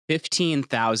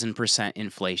15,000%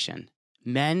 inflation.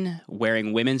 Men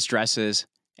wearing women's dresses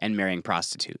and marrying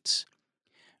prostitutes.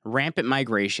 Rampant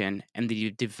migration and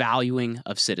the devaluing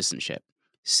of citizenship.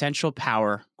 Central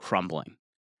power crumbling.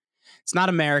 It's not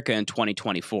America in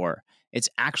 2024. It's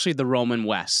actually the Roman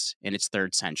West in its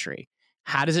 3rd century.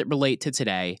 How does it relate to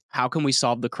today? How can we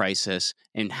solve the crisis?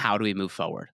 And how do we move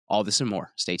forward? All this and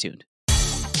more. Stay tuned.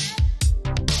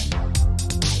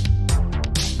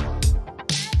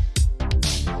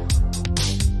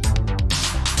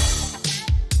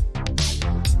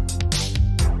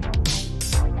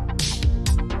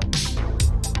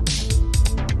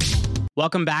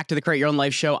 Welcome back to the Create Your Own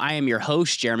Life Show. I am your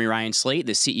host, Jeremy Ryan Slate,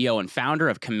 the CEO and founder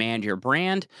of Command Your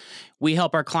Brand. We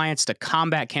help our clients to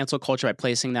combat cancel culture by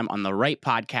placing them on the right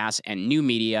podcasts and new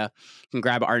media. You can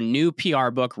grab our new PR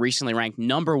book, recently ranked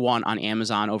 #1 on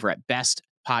Amazon over at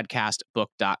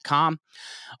bestpodcastbook.com.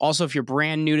 Also, if you're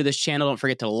brand new to this channel, don't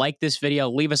forget to like this video,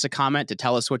 leave us a comment to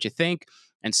tell us what you think,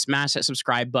 and smash that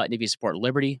subscribe button if you support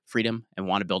liberty, freedom, and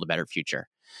want to build a better future.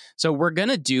 So we're going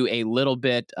to do a little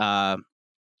bit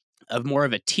of more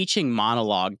of a teaching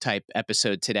monologue type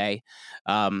episode today.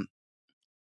 I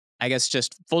guess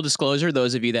just full disclosure,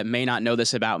 those of you that may not know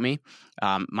this about me,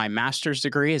 my master's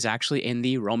degree is actually in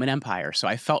the Roman Empire. So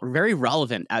I felt very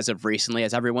relevant as of recently,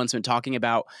 as everyone's been talking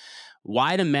about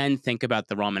why do men think about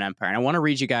the Roman Empire. And I want to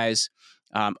read you guys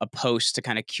a post to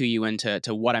kind of cue you into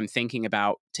what I'm thinking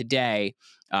about today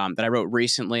that I wrote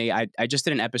recently. I just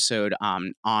did an episode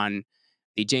on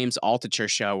the James Altucher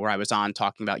show where I was on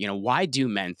talking about, why do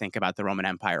men think about the Roman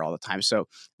Empire all the time? So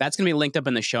that's going to be linked up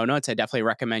in the show notes. I definitely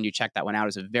recommend you check that one out.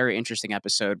 It's a very interesting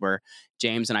episode where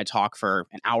James and I talk for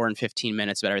an hour and 15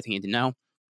 minutes about everything you need to know.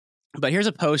 But here's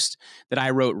a post that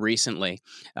I wrote recently.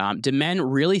 Do men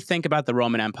really think about the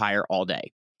Roman Empire all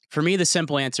day? For me, the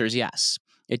simple answer is yes.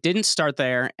 It didn't start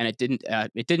there, and it didn't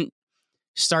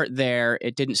start there.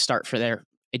 It didn't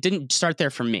start there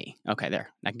for me. Okay, there.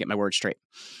 I can get my words straight.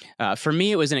 For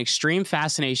me, it was an extreme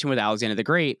fascination with Alexander the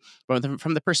Great, but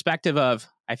from the perspective of,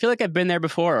 I feel like I've been there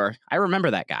before, or I remember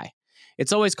that guy.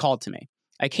 It's always called to me.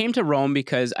 I came to Rome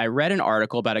because I read an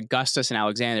article about Augustus and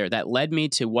Alexander that led me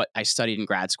to what I studied in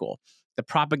grad school, the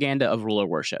propaganda of ruler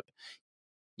worship.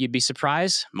 You'd be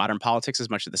surprised, modern politics is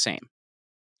much of the same.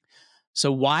 So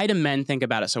why do men think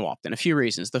about it so often? A few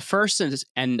reasons. The first is,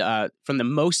 and from the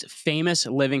most famous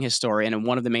living historian and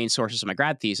one of the main sources of my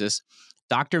grad thesis,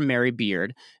 Dr. Mary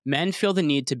Beard, men feel the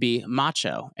need to be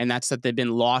macho, and that's that they've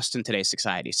been lost in today's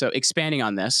society. So expanding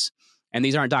on this, and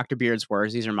these aren't Dr. Beard's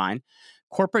words, these are mine,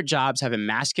 corporate jobs have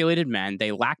emasculated men,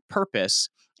 they lack purpose,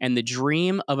 and the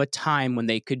dream of a time when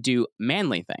they could do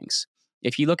manly things.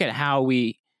 If you look at how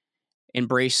we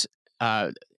embrace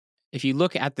if you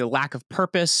look at the lack of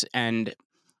purpose and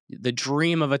the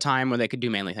dream of a time when they could do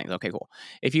manly things. Okay, cool.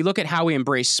 If you look at how we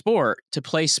embrace sport, to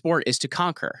play sport is to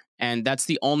conquer. And that's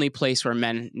the only place where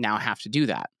men now have to do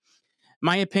that.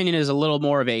 My opinion is a little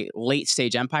more of a late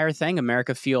stage empire thing.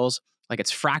 America feels like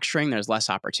it's fracturing. There's less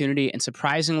opportunity and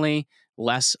surprisingly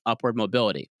less upward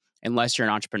mobility, unless you're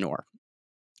an entrepreneur.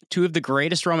 Two of the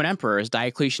greatest Roman emperors,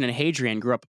 Diocletian and Hadrian,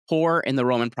 grew up poor in the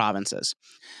Roman provinces.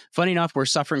 Funny enough, we're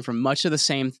suffering from much of the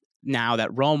same now that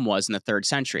Rome was in the 3rd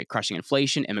century, crushing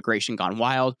inflation, immigration gone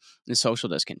wild, and social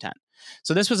discontent.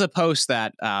 So this was a post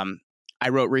that I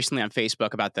wrote recently on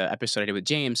Facebook about the episode I did with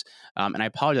James, and I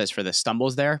apologize for the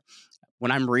stumbles there. When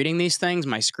I'm reading these things,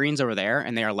 my screen's over there,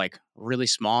 and they are like really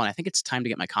small, and I think it's time to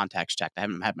get my contacts checked. I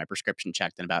haven't had my prescription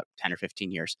checked in about 10 or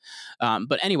 15 years.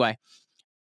 But anyway,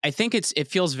 I think it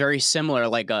feels very similar,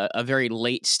 like a very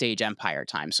late stage empire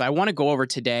time. So I want to go over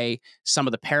today some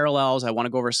of the parallels. I want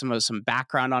to go over some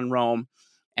background on Rome,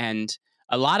 and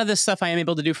a lot of this stuff I am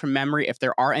able to do from memory. If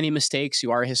there are any mistakes,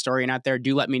 you are a historian out there,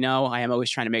 do let me know. I am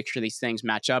always trying to make sure these things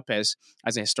match up. As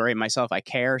a historian myself, I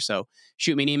care. So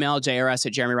shoot me an email,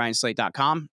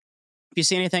 jrs@jeremyryanslate.com. If you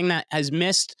see anything that has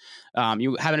missed,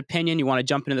 you have an opinion, you want to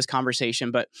jump into this conversation,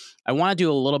 but I want to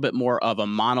do a little bit more of a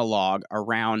monologue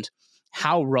around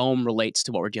how Rome relates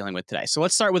to what we're dealing with today. So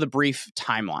let's start with a brief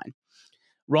timeline.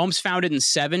 Rome's founded in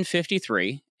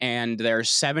 753, and there's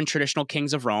 7 traditional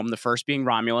kings of Rome, the first being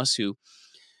Romulus, who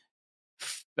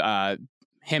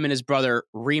him and his brother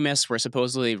Remus were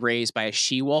supposedly raised by a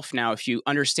she-wolf. Now, if you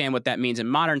understand what that means in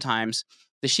modern times,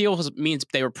 the she-wolf means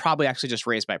they were probably actually just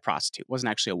raised by a prostitute. It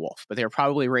wasn't actually a wolf, but they were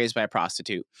probably raised by a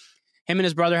prostitute. Him and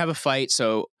his brother have a fight,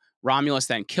 so Romulus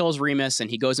then kills Remus, and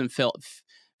he goes and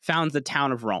founds the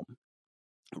town of Rome.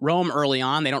 Rome early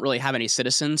on, they don't really have any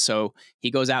citizens. So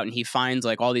he goes out and he finds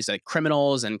like all these like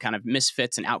criminals and kind of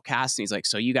misfits and outcasts. And he's like,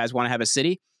 so you guys want to have a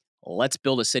city? Let's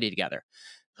build a city together.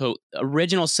 So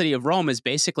original city of Rome is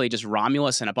basically just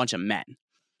Romulus and a bunch of men.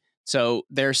 So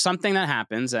there's something that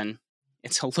happens, and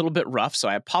it's a little bit rough, so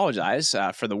I apologize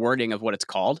for the wording of what it's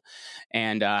called.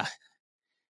 And,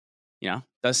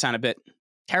 does sound a bit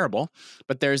terrible,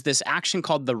 but there's this action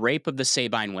called the rape of the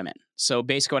Sabine women. So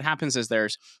basically what happens is the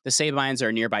Sabines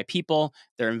are nearby people.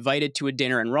 They're invited to a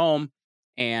dinner in Rome,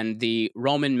 and the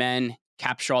Roman men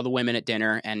capture all the women at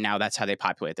dinner, and now that's how they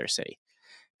populate their city.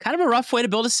 Kind of a rough way to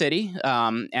build a city,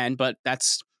 but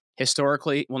that's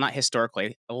not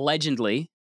historically, allegedly,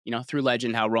 through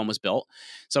legend, how Rome was built.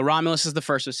 So Romulus is the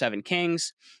first of 7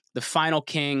 kings. The final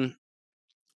king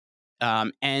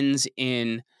ends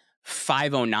in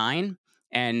 509,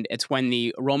 and it's when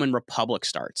the Roman Republic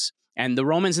starts. And the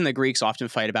Romans and the Greeks often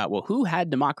fight about, well, who had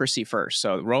democracy first?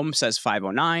 So Rome says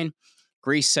 509,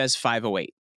 Greece says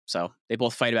 508. So they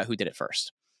both fight about who did it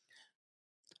first.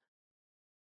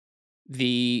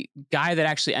 The guy that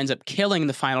actually ends up killing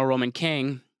the final Roman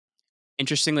king,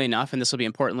 interestingly enough, and this will be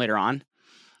important later on,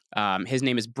 his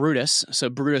name is Brutus. So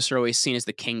Brutus are always seen as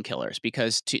the king killers,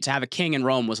 because to have a king in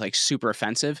Rome was like super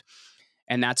offensive.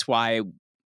 And that's why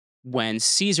when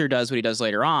Caesar does what he does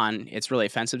later on, it's really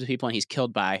offensive to people, and he's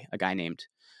killed by a guy named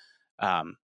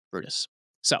Brutus.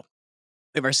 So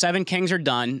if our 7 kings are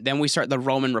done, then we start the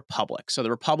Roman Republic. So the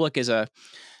Republic is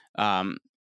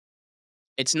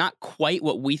it's not quite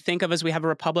what we think of as we have a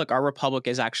republic. Our republic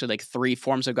is actually like 3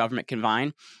 forms of government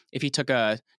combined. If you took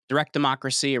a direct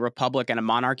democracy, a republic, and a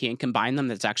monarchy and combined them,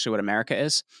 that's actually what America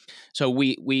is. So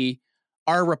we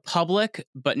are a republic,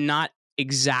 but not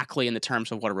exactly in the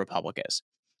terms of what a republic is.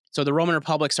 So the Roman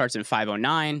Republic starts in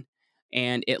 509,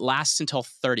 and it lasts until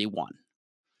 31.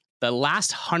 The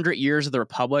last 100 years of the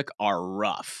Republic are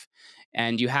rough.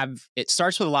 And it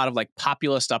starts with a lot of like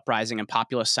populist uprising and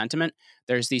populist sentiment.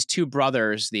 There's these 2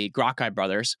 brothers, the Gracchi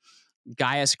brothers,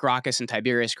 Gaius Gracchus and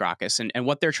Tiberius Gracchus. And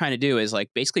what they're trying to do is like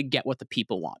basically get what the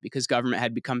people want, because government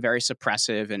had become very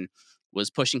suppressive and was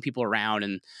pushing people around,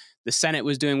 and the Senate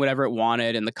was doing whatever it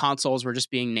wanted, and the consuls were just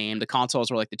being named. The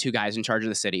consuls were like the 2 guys in charge of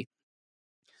the city.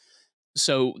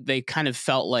 So they kind of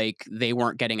felt like they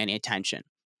weren't getting any attention.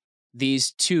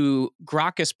 These 2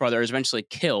 Gracchus brothers eventually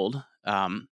killed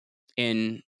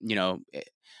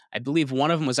I believe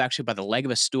one of them was actually by the leg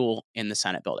of a stool in the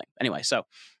Senate building. Anyway, so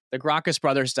the Gracchus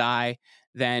brothers die.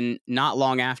 Then not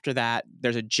long after that,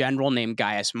 there's a general named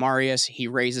Gaius Marius. He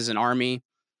raises an army,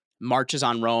 marches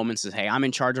on Rome, and says, hey, I'm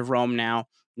in charge of Rome now.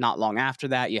 Not long after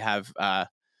that, you have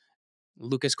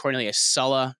Lucus Cornelius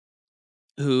Sulla,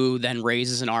 who then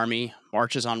raises an army,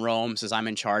 marches on Rome, says, I'm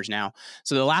in charge now.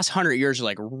 So the last 100 years are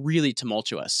like really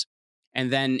tumultuous.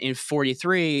 And then in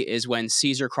 43 is when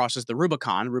Caesar crosses the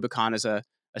Rubicon. Rubicon is a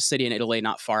city in Italy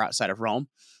not far outside of Rome.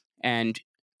 And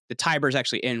the Tiber is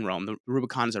actually in Rome. The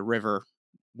Rubicon is a river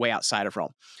way outside of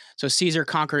Rome. So Caesar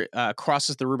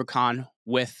crosses the Rubicon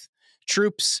with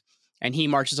troops, and he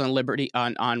marches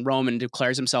on Rome and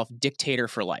declares himself dictator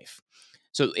for life.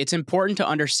 So it's important to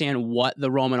understand what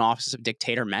the Roman office of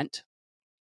dictator meant.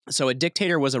 So a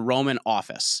dictator was a Roman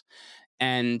office,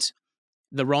 and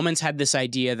the Romans had this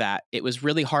idea that it was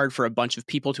really hard for a bunch of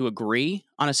people to agree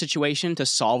on a situation to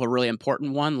solve a really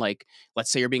important one. Like, let's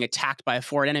say you're being attacked by a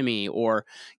foreign enemy, or,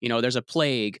 there's a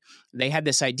plague. They had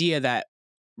this idea that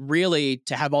really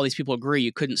to have all these people agree,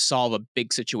 you couldn't solve a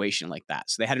big situation like that.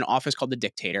 So they had an office called the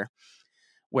dictator,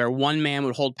 where one man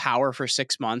would hold power for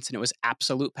 6 months, and it was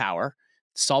absolute power.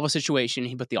 Solve a situation,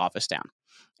 he put the office down.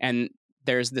 And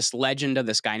there's this legend of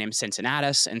this guy named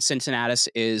Cincinnatus, and Cincinnatus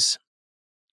is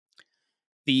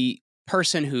the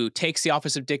person who takes the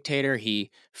office of dictator. He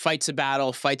fights a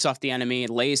battle, fights off the enemy, and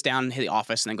lays down the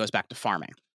office, and then goes back to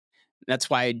farming. That's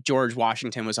why George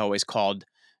Washington was always called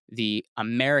the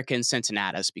American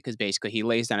Cincinnatus, because basically he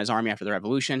lays down his army after the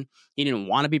Revolution. He didn't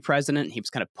want to be president. He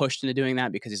was kind of pushed into doing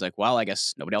that because he's like, well, I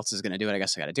guess nobody else is going to do it. I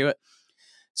guess I got to do it.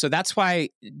 So that's why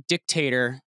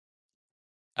dictator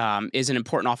is an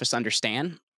important office to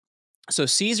understand. So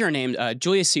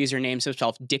Julius Caesar names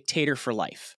himself dictator for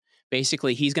life.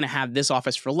 Basically, he's going to have this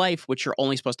office for life, which you're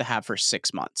only supposed to have for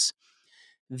 6 months.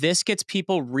 This gets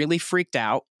people really freaked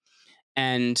out,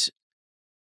 and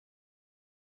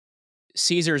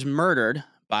Caesar's murdered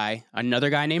by another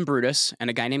guy named Brutus and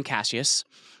a guy named Cassius,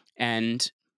 and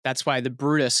that's why the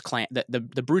Brutus clan, the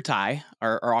Bruti,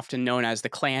 are often known as the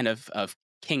clan of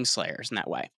kingslayers in that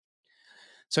way.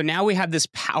 So now we have this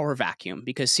power vacuum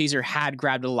because Caesar had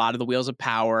grabbed a lot of the wheels of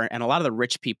power, and a lot of the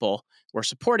rich people were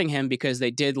supporting him because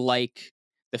they did like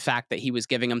the fact that he was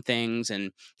giving them things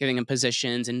and giving them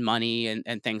positions and money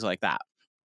and things like that.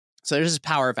 So there's this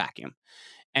power vacuum.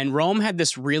 And Rome had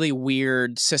this really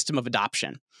weird system of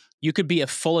adoption. You could be a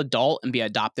full adult and be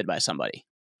adopted by somebody.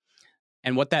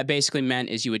 And what that basically meant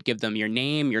is you would give them your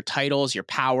name, your titles, your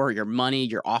power, your money,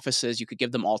 your offices. You could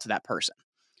give them all to that person.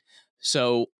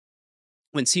 So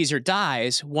when Caesar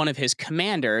dies, one of his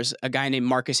commanders, a guy named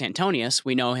Marcus Antonius,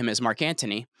 we know him as Mark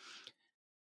Antony,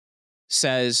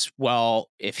 says, well,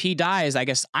 if he dies, I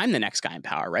guess I'm the next guy in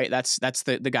power, right? That's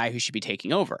the guy who should be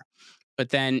taking over.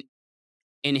 But then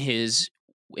in his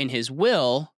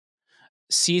will,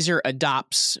 Caesar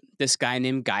adopts this guy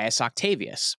named Gaius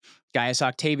Octavius. Gaius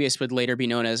Octavius would later be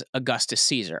known as Augustus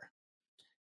Caesar.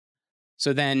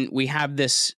 So then we have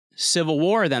this civil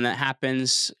war then that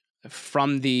happens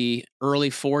from the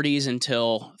early 40s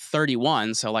until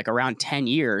 31, so like around 10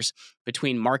 years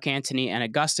between Mark Antony and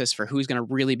Augustus for who's going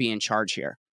to really be in charge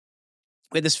here.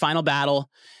 We had this final battle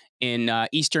in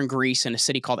eastern Greece in a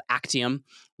city called Actium,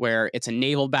 where it's a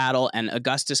naval battle, and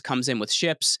Augustus comes in with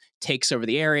ships, takes over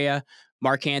the area.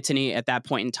 Mark Antony at that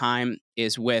point in time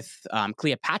is with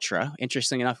Cleopatra,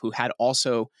 interesting enough, who had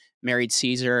also married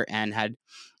Caesar and had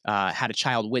a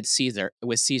child with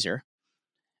Caesar.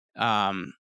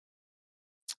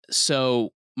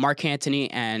 So Mark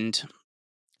Antony and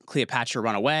Cleopatra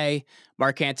run away.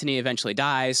 Mark Antony eventually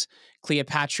dies.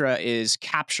 Cleopatra is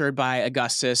captured by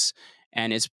Augustus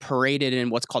and is paraded in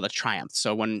what's called a triumph.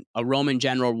 So when a Roman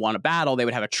general won a battle, they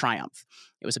would have a triumph.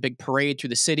 It was a big parade through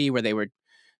the city where they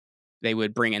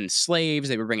would bring in slaves,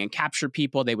 they would bring in captured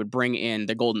people, they would bring in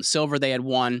the gold and silver they had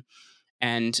won.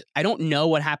 And I don't know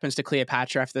what happens to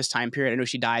Cleopatra after this time period. I know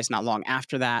she dies not long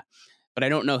after that, but I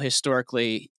don't know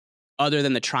historically, other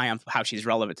than the triumph, how she's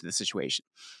relevant to the situation.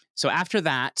 So after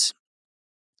that,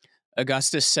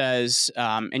 Augustus says,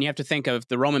 and you have to think of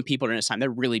the Roman people during this time,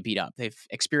 they're really beat up. They've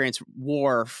experienced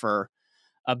war for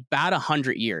about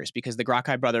 100 years because the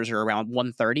Gracchi brothers are around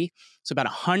 130. So about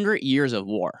 100 years of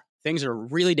war. Things are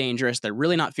really dangerous. They're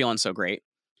really not feeling so great.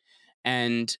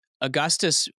 And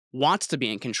Augustus wants to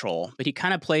be in control, but he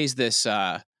kind of plays this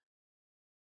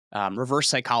reverse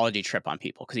psychology trip on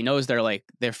people because he knows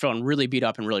they're feeling really beat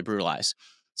up and really brutalized.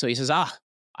 So he says,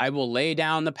 I will lay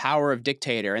down the power of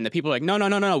dictator. And the people are like,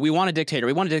 no, we want a dictator.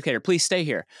 We want a dictator. Please stay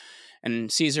here.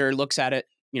 And Caesar looks at it,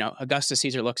 Augustus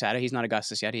Caesar looks at it. He's not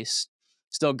Augustus yet. He's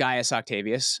still Gaius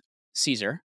Octavius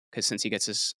Caesar, because since he gets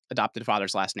his adopted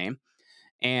father's last name.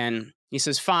 And he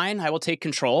says, fine, I will take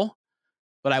control,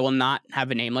 but I will not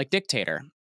have a name like dictator.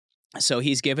 So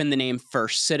he's given the name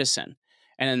first citizen.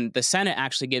 And the Senate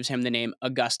actually gives him the name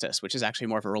Augustus, which is actually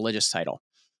more of a religious title.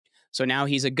 So now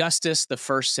he's Augustus, the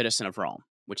first citizen of Rome,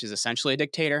 which is essentially a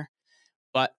dictator,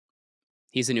 but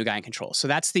he's the new guy in control. So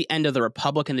that's the end of the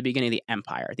Republic and the beginning of the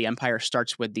Empire. The Empire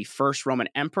starts with the first Roman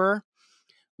emperor,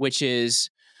 which is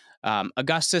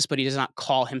Augustus, but he does not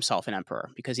call himself an emperor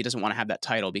because he doesn't want to have that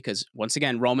title because, once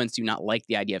again, Romans do not like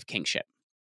the idea of kingship.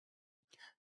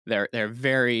 They're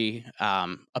very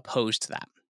opposed to that.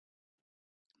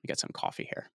 We got some coffee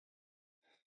here.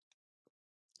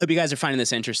 Hope you guys are finding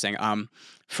this interesting.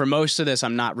 For most of this,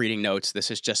 I'm not reading notes. This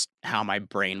is just how my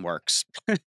brain works.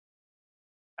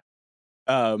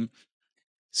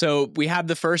 So we have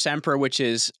the first emperor, which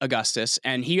is Augustus,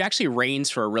 and he actually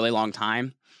reigns for a really long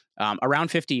time, around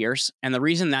 50 years. And the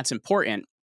reason that's important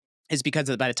is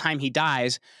because by the time he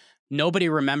dies, nobody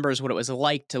remembers what it was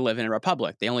like to live in a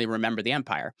republic. They only remember the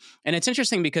empire. And it's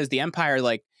interesting because the empire,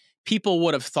 people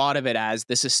would have thought of it as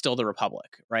this is still the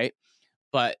republic, right?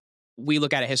 But we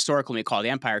look at it historically and we call it the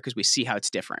empire because we see how it's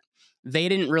different. They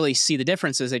didn't really see the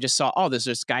differences. They just saw, there's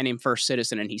this guy named first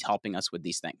citizen and he's helping us with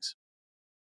these things.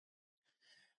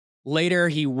 Later,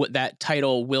 that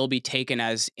title will be taken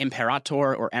as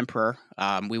imperator or emperor.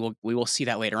 We will see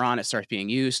that later on. It starts being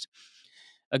used.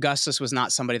 Augustus was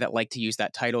not somebody that liked to use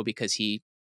that title because he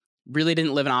really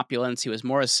didn't live in opulence. He was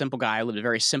more a simple guy, lived a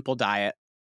very simple diet.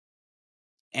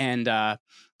 And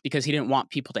because he didn't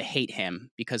want people to hate him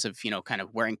because of, kind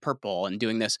of wearing purple and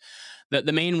doing this.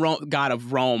 The main god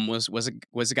of Rome was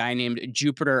a guy named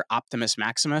Jupiter Optimus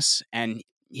Maximus, and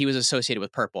he was associated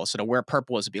with purple. So to wear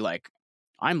purple is to be like,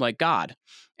 I'm like God.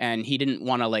 And he didn't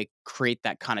want to create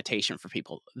that connotation for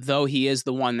people, though he is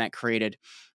the one that created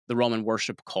the Roman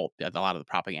worship cult, a lot of the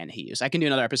propaganda he used. I can do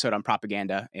another episode on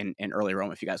propaganda in early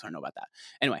Rome if you guys want to know about that.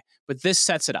 Anyway, but this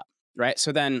sets it up, right?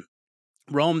 So then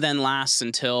Rome then lasts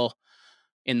until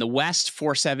in the West,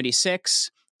 476,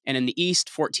 and in the East,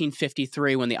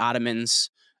 1453, when the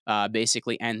Ottomans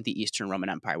basically end the Eastern Roman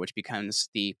Empire, which becomes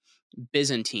the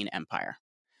Byzantine Empire.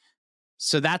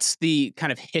 So that's the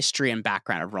kind of history and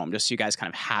background of Rome, just so you guys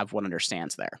kind of have what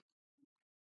understands there.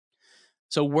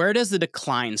 So where does the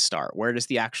decline start? Where does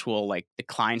the actual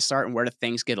decline start, and where do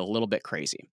things get a little bit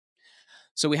crazy?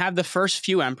 So we have the first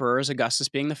few emperors, Augustus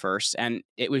being the first, and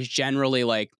it was generally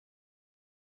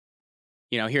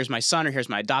here's my son or here's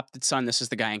my adopted son. This is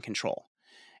the guy in control.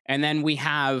 And then we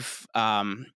have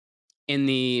in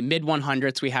the mid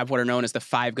 100s, we have what are known as the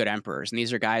 5 good emperors. And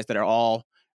these are guys that are all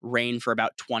reigned for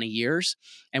about 20 years.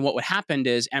 And what would happen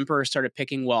is emperors started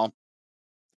picking, well,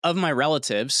 of my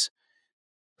relatives,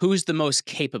 who's the most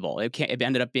capable? It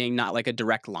ended up being not like a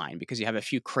direct line because you have a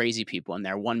few crazy people in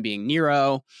there, one being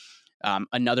Nero,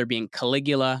 another being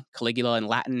Caligula. Caligula in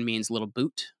Latin means little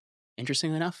boot,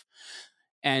 interestingly enough.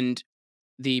 And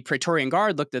the Praetorian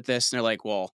Guard looked at this and they're like,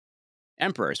 well,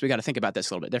 emperors, we got to think about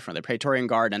this a little bit differently. The Praetorian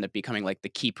Guard ended up becoming like the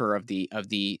keeper of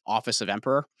the office of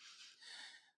emperor.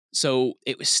 So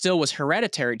it still was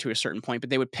hereditary to a certain point, but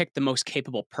they would pick the most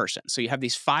capable person. So you have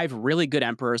these 5 really good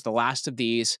emperors. The last of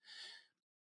these,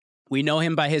 we know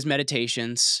him by his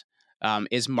meditations,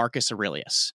 is Marcus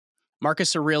Aurelius.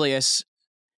 Marcus Aurelius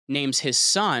names his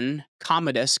son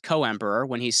Commodus co-emperor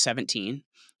when he's 17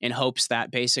 in hopes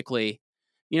that basically,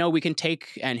 we can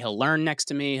take and he'll learn next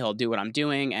to me, he'll do what I'm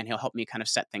doing, and he'll help me kind of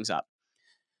set things up.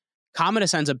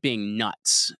 Commodus ends up being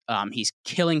nuts. He's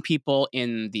killing people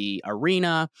in the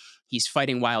arena. He's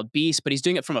fighting wild beasts, but he's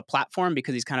doing it from a platform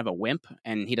because he's kind of a wimp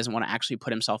and he doesn't want to actually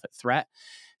put himself at threat.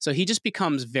 So he just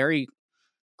becomes very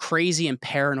crazy and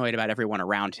paranoid about everyone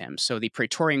around him. So the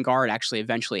Praetorian Guard actually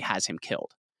eventually has him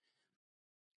killed.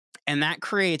 And that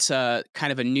creates a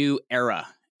kind of a new era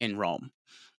in Rome.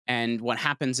 And what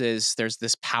happens is there's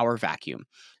this power vacuum.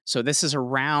 So this is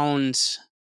around,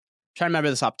 I'm trying to remember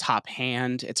this off top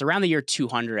hand. It's around the year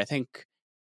 200. I think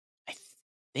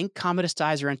Commodus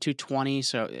dies around 220.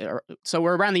 So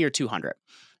we're around the year 200,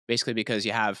 basically because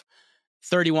you have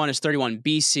 31 is 31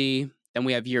 BC. Then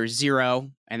we have year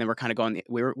 0. And then we're kind of going,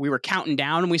 we were counting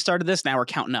down when we started this. Now we're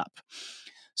counting up.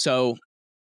 So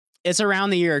it's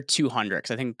around the year 200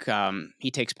 because I think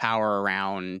he takes power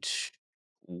around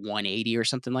 180 or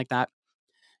something like that.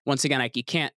 Once again, you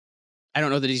can't, I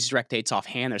don't know that these direct dates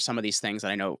offhand. There's some of these things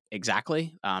that I know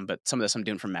exactly, but some of this I'm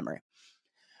doing from memory.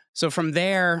 So from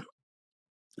there,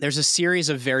 there's a series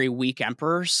of very weak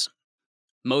emperors.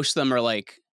 Most of them are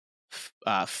like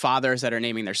fathers that are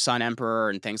naming their son emperor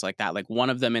and things like that. Like one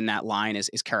of them in that line is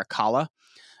Caracalla,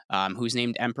 who's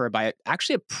named emperor by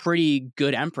actually a pretty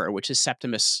good emperor, which is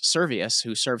Septimus Servius,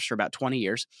 who serves for about 20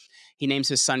 years. He names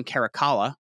his son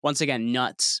Caracalla. Once again,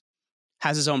 nuts.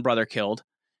 Has his own brother killed.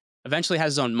 Eventually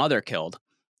has his own mother killed.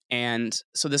 And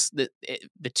so the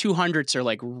 200s are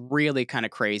like really kind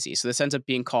of crazy. So this ends up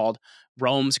being called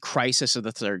Rome's crisis of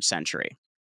the 3rd century.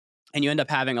 And you end up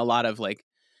having a lot of like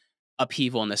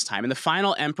upheaval in this time. And the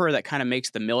final emperor that kind of makes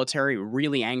the military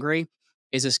really angry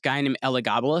is this guy named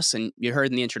Elagabalus. And you heard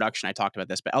in the introduction, I talked about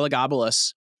this, but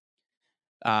Elagabalus,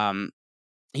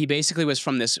 he basically was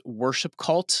from this worship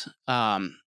cult.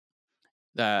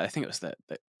 I think it was the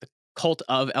cult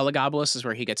of Elagabalus is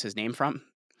where he gets his name from.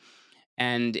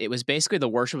 And it was basically the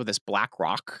worship of this black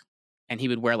rock. And he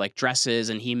would wear like dresses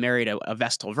and he married a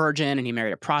Vestal virgin and he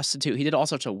married a prostitute. He did all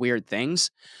sorts of weird things.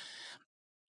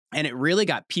 And it really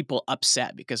got people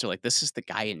upset because they're like, this is the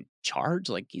guy in charge.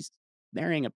 Like he's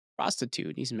marrying a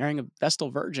prostitute. He's marrying a Vestal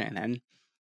virgin. And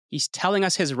he's telling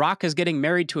us his rock is getting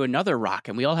married to another rock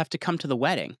and we all have to come to the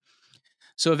wedding.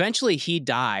 So eventually he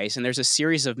dies and there's a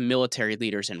series of military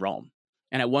leaders in Rome.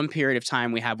 And at one period of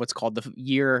time, we have what's called there's a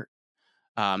year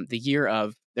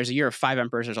of 5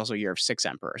 emperors. There's also a year of 6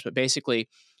 emperors. But basically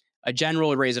a general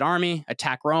would raise an army,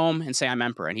 attack Rome and say, I'm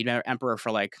emperor. And he'd be emperor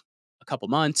for like a couple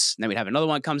months. And then we'd have another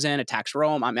one that comes in, attacks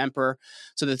Rome. I'm emperor.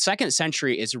 So the 2nd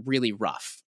century is really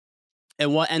rough.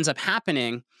 And what ends up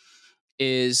happening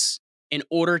is in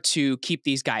order to keep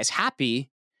these guys happy,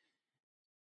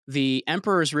 the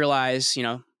emperors realize,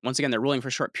 once again, they're ruling for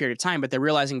a short period of time, but they're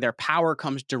realizing their power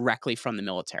comes directly from the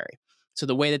military. So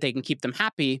the way that they can keep them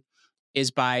happy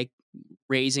is by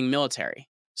raising military.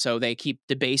 So they keep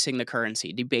debasing the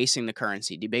currency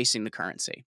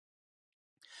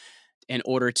in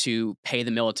order to pay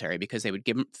the military because they would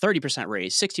give them 30%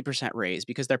 raise, 60% raise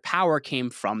because their power came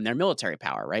from their military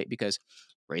power, right? Because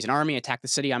raise an army, attack the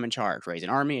city, I'm in charge. Raise an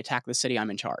army, attack the city,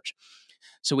 I'm in charge.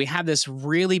 So we have this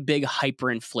really big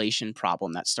hyperinflation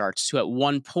problem that starts to, at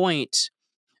one point,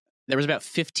 there was about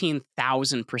 15,000%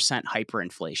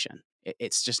 hyperinflation.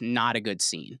 It's just not a good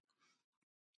scene.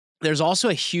 There's also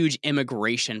a huge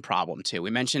immigration problem too. We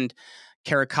mentioned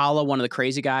Caracalla, one of the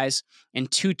crazy guys. In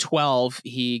 212,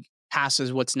 he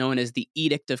passes what's known as the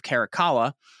Edict of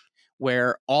Caracalla,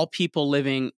 where all people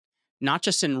living not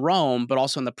just in Rome, but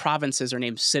also in the provinces are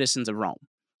named citizens of Rome.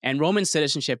 And Roman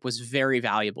citizenship was very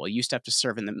valuable. You used to have to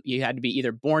serve in them. You had to be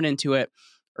either born into it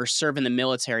or serve in the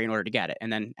military in order to get it.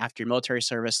 And then after your military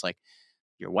service, like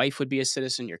your wife would be a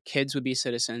citizen, your kids would be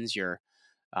citizens, your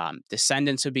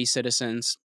descendants would be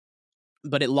citizens.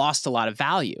 but it lost a lot of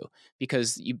value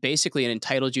because it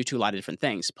entitled you to a lot of different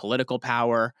things: political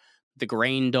power, the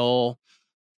grain dole.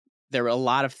 There were a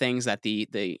lot of things that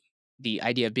the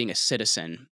idea of being a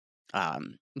citizen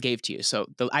gave to you. So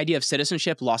the idea of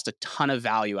citizenship lost a ton of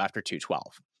value after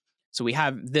 212. So we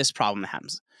have this problem that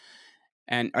happens.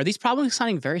 And are these problems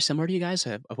sounding very similar to you guys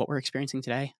of what we're experiencing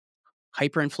today?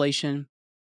 Hyperinflation,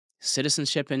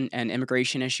 citizenship and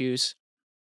immigration issues.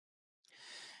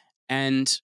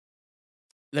 And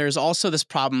there's also this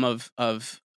problem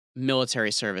of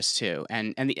military service too.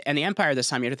 And the empire this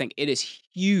time, you have to think it is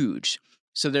huge.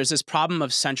 So there's this problem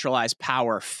of centralized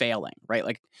power failing, right?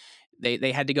 Like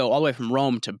they had to go all the way from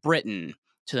Rome to Britain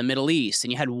to the Middle East,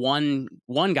 and you had one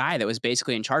guy that was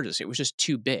basically in charge of this. It was just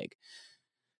too big.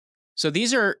 So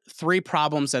these are three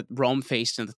problems that Rome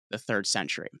faced in the 3rd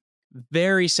century.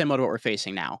 Very similar to what we're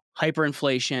facing now: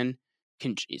 hyperinflation,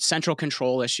 central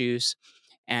control issues,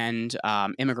 and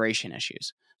immigration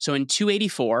issues. So in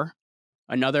 284,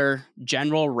 another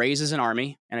general raises an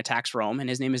army and attacks Rome, and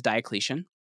his name is Diocletian.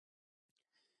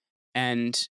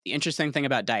 And the interesting thing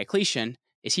about Diocletian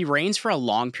is he reigns for a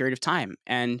long period of time,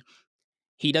 and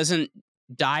he doesn't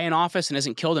die in office and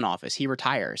isn't killed in office. He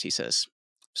retires. He says,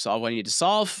 "Solve what I need to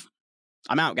solve.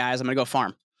 I'm out, guys. I'm going to go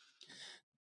farm."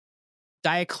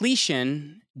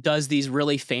 Diocletian does these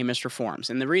really famous reforms.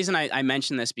 And the reason I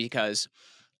mention this because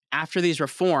after these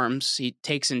reforms, he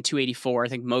takes in 284. I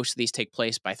think most of these take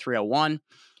place by 301.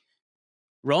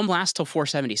 Rome lasts till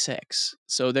 476.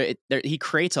 So he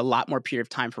creates a lot more period of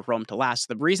time for Rome to last.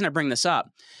 The reason I bring this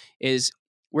up is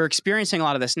we're experiencing a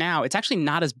lot of this now. It's actually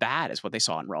not as bad as what they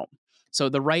saw in Rome. So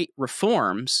the right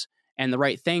reforms and the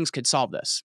right things could solve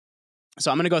this. So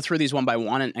I'm going to go through these one by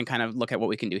one and kind of look at what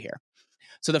we can do here.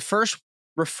 So the first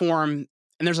reform,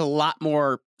 and there's a lot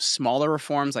more smaller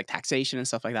reforms like taxation and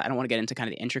stuff like that. I don't want to get into kind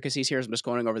of the intricacies here. So I'm just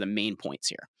going over the main points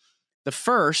here. The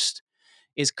first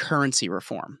is currency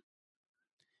reform.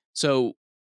 So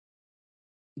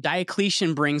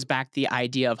Diocletian brings back the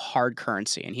idea of hard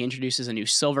currency, and he introduces a new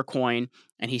silver coin,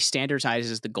 and he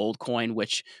standardizes the gold coin,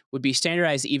 which would be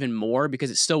standardized even more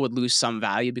because it still would lose some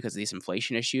value because of these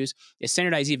inflation issues. It's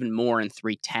standardized even more in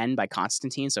 310 by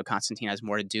Constantine. So Constantine has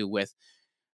more to do with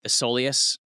the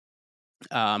soleus,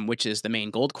 which is the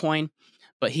main gold coin.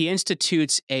 But he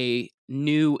institutes a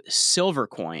new silver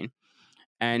coin,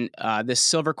 and this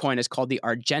silver coin is called the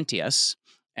Argentius.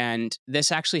 And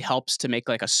this actually helps to make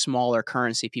like a smaller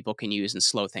currency people can use and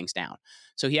slow things down.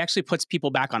 So he actually puts people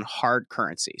back on hard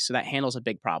currency. So that handles a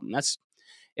big problem. That's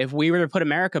if we were to put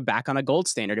America back on a gold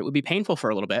standard, it would be painful for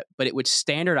a little bit, but it would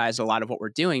standardize a lot of what we're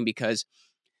doing because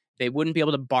they wouldn't be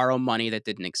able to borrow money that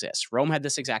didn't exist. Rome had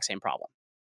this exact same problem.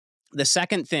 The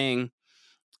second thing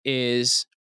is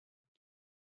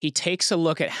he takes a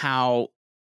look at how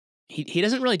he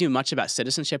doesn't really do much about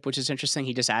citizenship, which is interesting.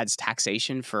 He just adds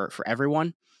taxation for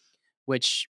everyone,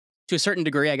 which to a certain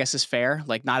degree, I guess, is fair.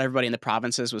 Like not everybody in the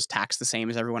provinces was taxed the same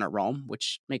as everyone at Rome,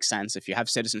 which makes sense. If you have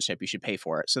citizenship, you should pay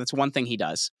for it. So that's one thing he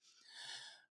does.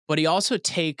 But he also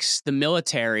takes the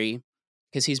military,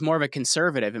 because he's more of a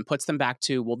conservative, and puts them back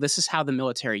to, well, this is how the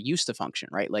military used to function,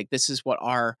 right? Like this is what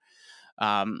our,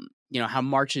 how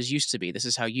marches used to be. This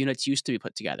is how units used to be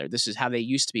put together. This is how they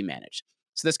used to be managed.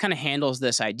 So this kind of handles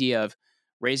this idea of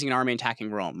raising an army and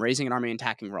attacking Rome, raising an army and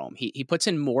attacking Rome. He puts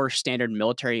in more standard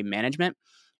military management,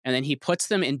 and then he puts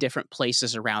them in different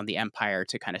places around the empire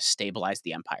to kind of stabilize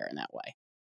the empire in that way.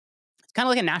 It's kind of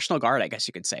like a national guard, I guess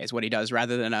you could say, is what he does.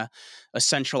 Rather than a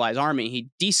centralized army, he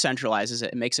decentralizes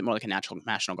it and makes it more like a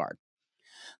national guard.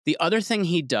 The other thing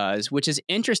he does, which is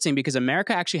interesting because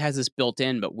America actually has this built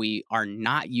in, but we are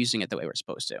not using it the way we're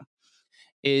supposed to,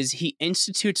 is he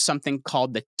institutes something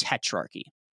called the tetrarchy.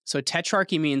 So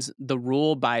tetrarchy means the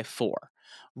rule by four.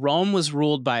 Rome was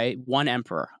ruled by one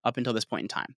emperor up until this point in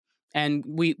time. And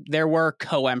there were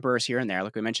co-emperors here and there.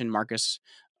 Like we mentioned, Marcus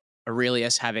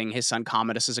Aurelius having his son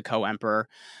Commodus as a co-emperor.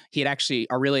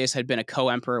 Aurelius had been a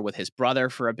co-emperor with his brother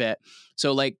for a bit.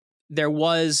 So like there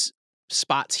was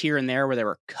spots here and there where there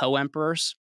were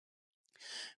co-emperors,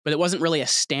 but it wasn't really a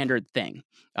standard thing.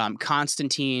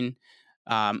 Constantine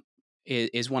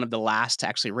is one of the last to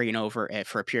actually reign over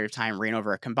for a period of time, reign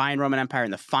over a combined Roman Empire.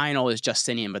 And the final is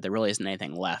Justinian, but there really isn't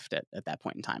anything left at that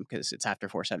point in time because it's after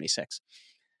 476.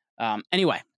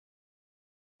 Anyway,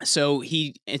 so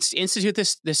it's institute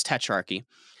this tetrarchy.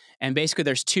 And basically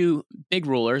there's two big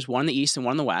rulers, one in the east and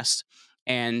one in the west.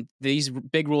 And these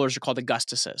big rulers are called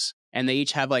Augustuses. And they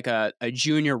each have like a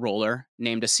junior ruler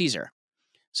named a Caesar.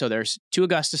 So there's two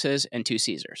Augustuses and two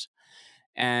Caesars.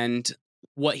 And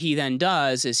what he then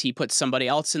does is he puts somebody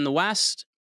else in the west.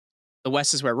 The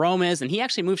west is where Rome is. And he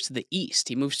actually moves to the east.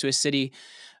 He moves to a city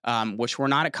which we're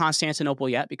not at Constantinople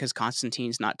yet because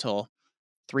Constantine's not till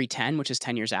 310, which is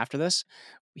 10 years after this.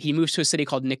 He moves to a city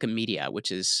called Nicomedia,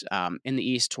 which is in the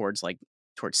east towards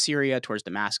Syria, towards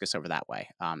Damascus, over that way.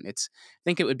 I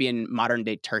think it would be in modern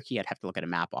day Turkey. I'd have to look at a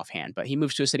map offhand, but he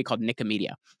moves to a city called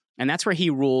Nicomedia, and that's where he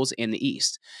rules in the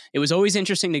east. It was always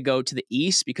interesting to go to the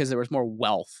east because there was more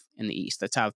wealth in the east.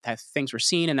 That's how things were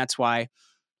seen, and that's why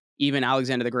even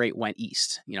Alexander the Great went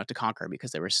east, to conquer,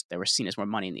 because they were seen as more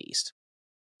money in the east.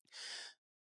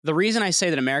 The reason I say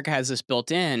that America has this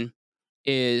built in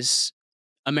is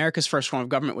America's first form of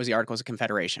government was the Articles of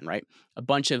Confederation, right? A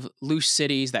bunch of loose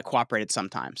cities that cooperated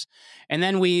sometimes. And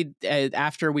then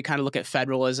after we kind of look at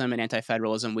federalism and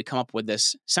anti-federalism, we come up with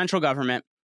this central government,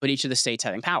 but each of the states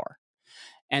having power.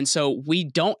 And so we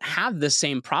don't have the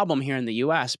same problem here in the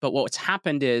US, but what's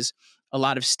happened is a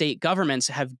lot of state governments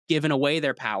have given away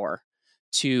their power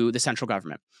to the central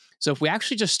government. So if we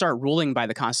actually just start ruling by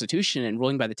the Constitution and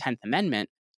ruling by the 10th Amendment,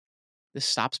 this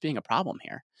stops being a problem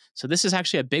here. So this is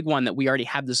actually a big one that we already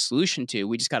have the solution to.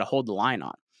 We just got to hold the line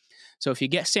on. So if you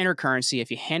get standard currency,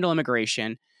 if you handle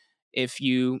immigration, if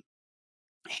you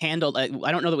handle, I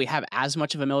don't know that we have as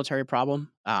much of a military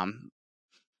problem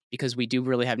because we do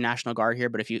really have National Guard here.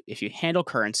 But if you handle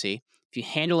currency, if you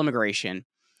handle immigration,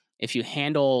 if you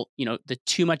handle, the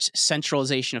too much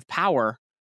centralization of power,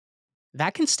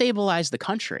 that can stabilize the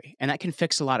country and that can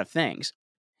fix a lot of things.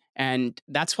 And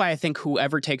that's why I think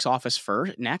whoever takes office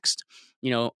next,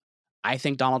 I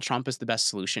think Donald Trump is the best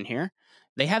solution here.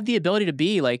 They have the ability to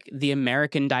be like the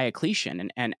American Diocletian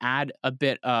and add a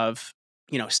bit of,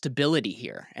 stability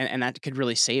here. And that could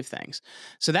really save things.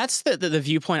 So that's the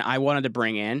viewpoint I wanted to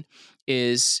bring in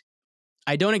is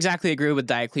I don't exactly agree with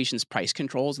Diocletian's price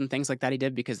controls and things like that he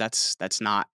did, because that's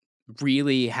not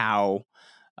really how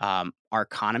our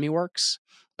economy works.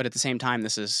 But at the same time,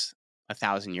 this is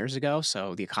 1,000 years ago,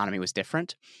 so the economy was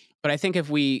different. But I think if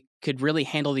we could really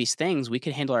handle these things, we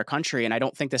could handle our country. And I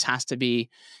don't think this has to be,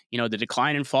 the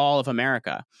decline and fall of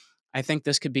America. I think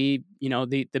this could be,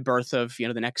 the birth of,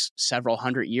 the next several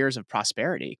hundred years of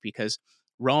prosperity, because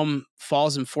Rome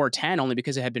falls in 410 only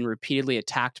because it had been repeatedly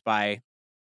attacked by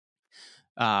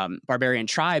barbarian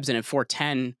tribes. And in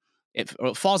 410,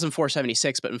 it falls in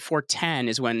 476, but in 410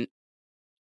 is when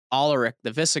Alaric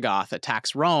the Visigoth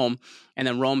attacks Rome, and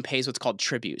then Rome pays what's called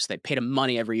tributes. They paid him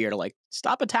money every year to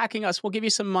stop attacking us. We'll give you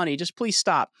some money. Just please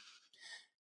stop.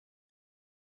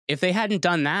 If they hadn't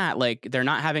done that, they're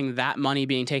not having that money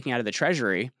being taken out of the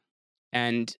treasury.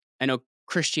 And I know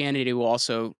Christianity will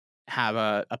also have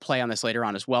a play on this later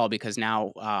on as well, because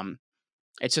now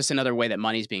it's just another way that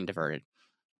money's being diverted.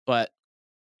 But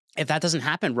if that doesn't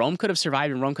happen, Rome could have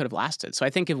survived and Rome could have lasted. So I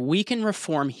think if we can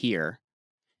reform here,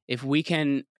 if we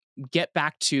can get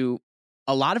back to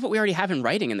a lot of what we already have in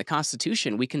writing in the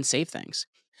Constitution, we can save things.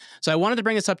 So I wanted to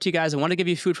bring this up to you guys. I want to give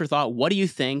you food for thought. What do you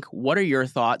think? What are your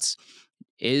thoughts?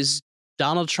 Is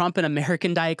Donald Trump an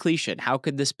American Diocletian? How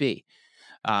could this be?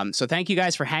 So thank you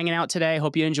guys for hanging out today.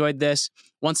 Hope you enjoyed this.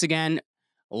 Once again,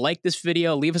 like this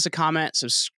video, leave us a comment,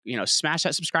 smash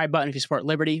that subscribe button if you support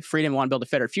liberty, freedom, and want to build a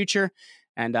better future.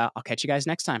 And I'll catch you guys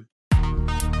next time.